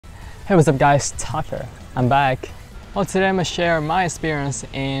Hey, what's up guys, Tucker. I'm back. Well, today I'm going to share my experience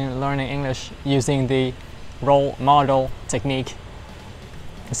in learning English using the role model technique.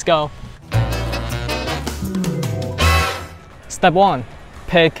 Let's go. Step 1.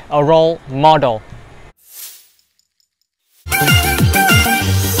 Pick a role model.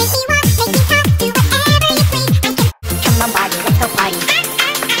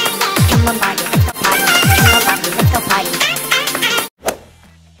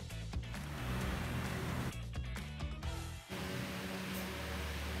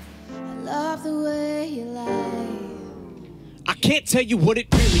 Love the way you lie. I can't tell you what it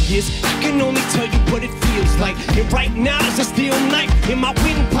really is. I can only tell you what it feels like. And right now there's a steel knife in my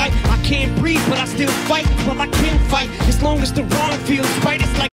windpipe. I can't breathe, but I still fight. Well, I can fight as long as the wrong feels right.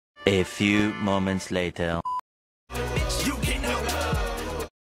 It's like a few moments later.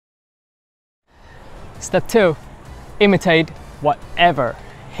 Step 2. Imitate whatever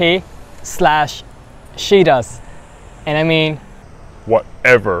he/she does. And I mean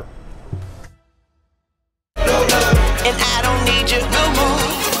whatever. and I don't need you no more.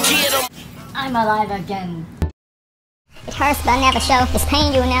 Get 'em. I'm alive again. It hurts but never show. This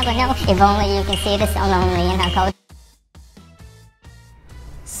pain you never know. If only you can see this so lonely and how cold.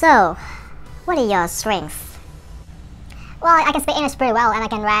 So, what are your strengths? Well, I can speak English pretty well and I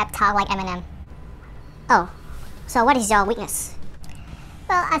can rap, talk like Eminem. Oh, so what is your weakness?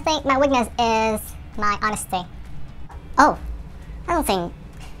 Well, I think my weakness is my honesty. Oh, I don't think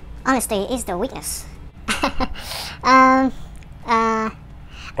honesty is the weakness. I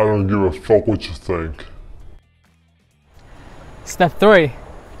don't give a fuck what you think. Step 3.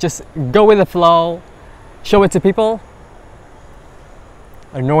 Just go with the flow, show it to people,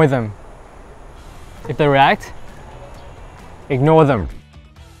 annoy them. If they react, ignore them.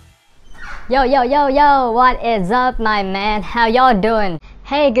 Yo, yo, yo, yo, what is up, my man? How y'all doing?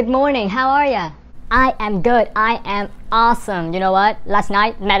 Hey, good morning, how are ya? I am good, I am awesome. You know what? Last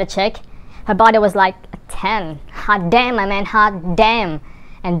night, met a chick. Her body was like a 10. Hot damn, my man, hot damn.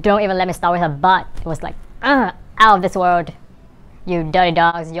 And don't even let me start with her butt. It was like, out of this world. You dirty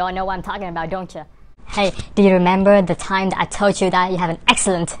dogs, y'all know what I'm talking about, don't you? Hey, do you remember the time that I told you that you have an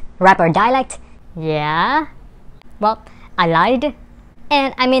excellent rapper dialect? Yeah? Well, I lied.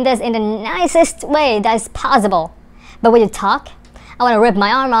 And I mean this in the nicest way that is possible. But when you talk, I want to rip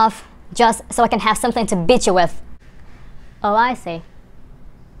my arm off just so I can have something to beat you with. Oh, I see.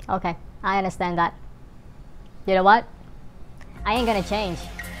 Okay, I understand that. You know what? I ain't gonna change.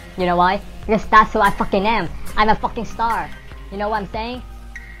 You know why? Because that's who I fucking am. I'm a fucking star. You know what I'm saying?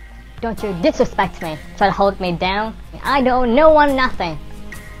 Don't you disrespect me. Try to hold me down. I don't owe no one nothing.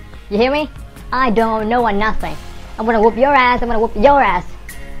 You hear me? I don't owe no one nothing. I'm gonna whoop your ass. I'm gonna whoop your ass.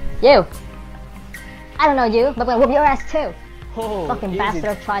 You. I don't know you, but I'm gonna whoop your ass too. Oh, Fucking easy.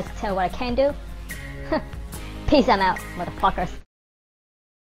 bastard tries to tell what I can do. Peace, I'm out, motherfuckers.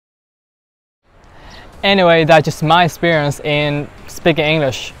 Anyway, that's just my experience in speaking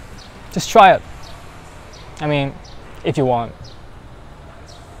English. Just try it. I mean, if you want.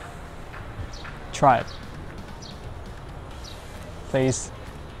 Try it. Please.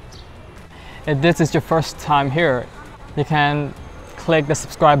 If this is your first time here, you can click the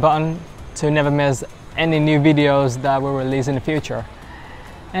subscribe button to never miss any new videos that we'll release in the future.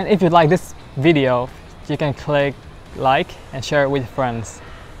 And if you like this video, you can click like and share it with your friends.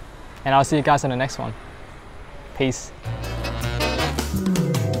 And I'll see you guys on the next one. Peace.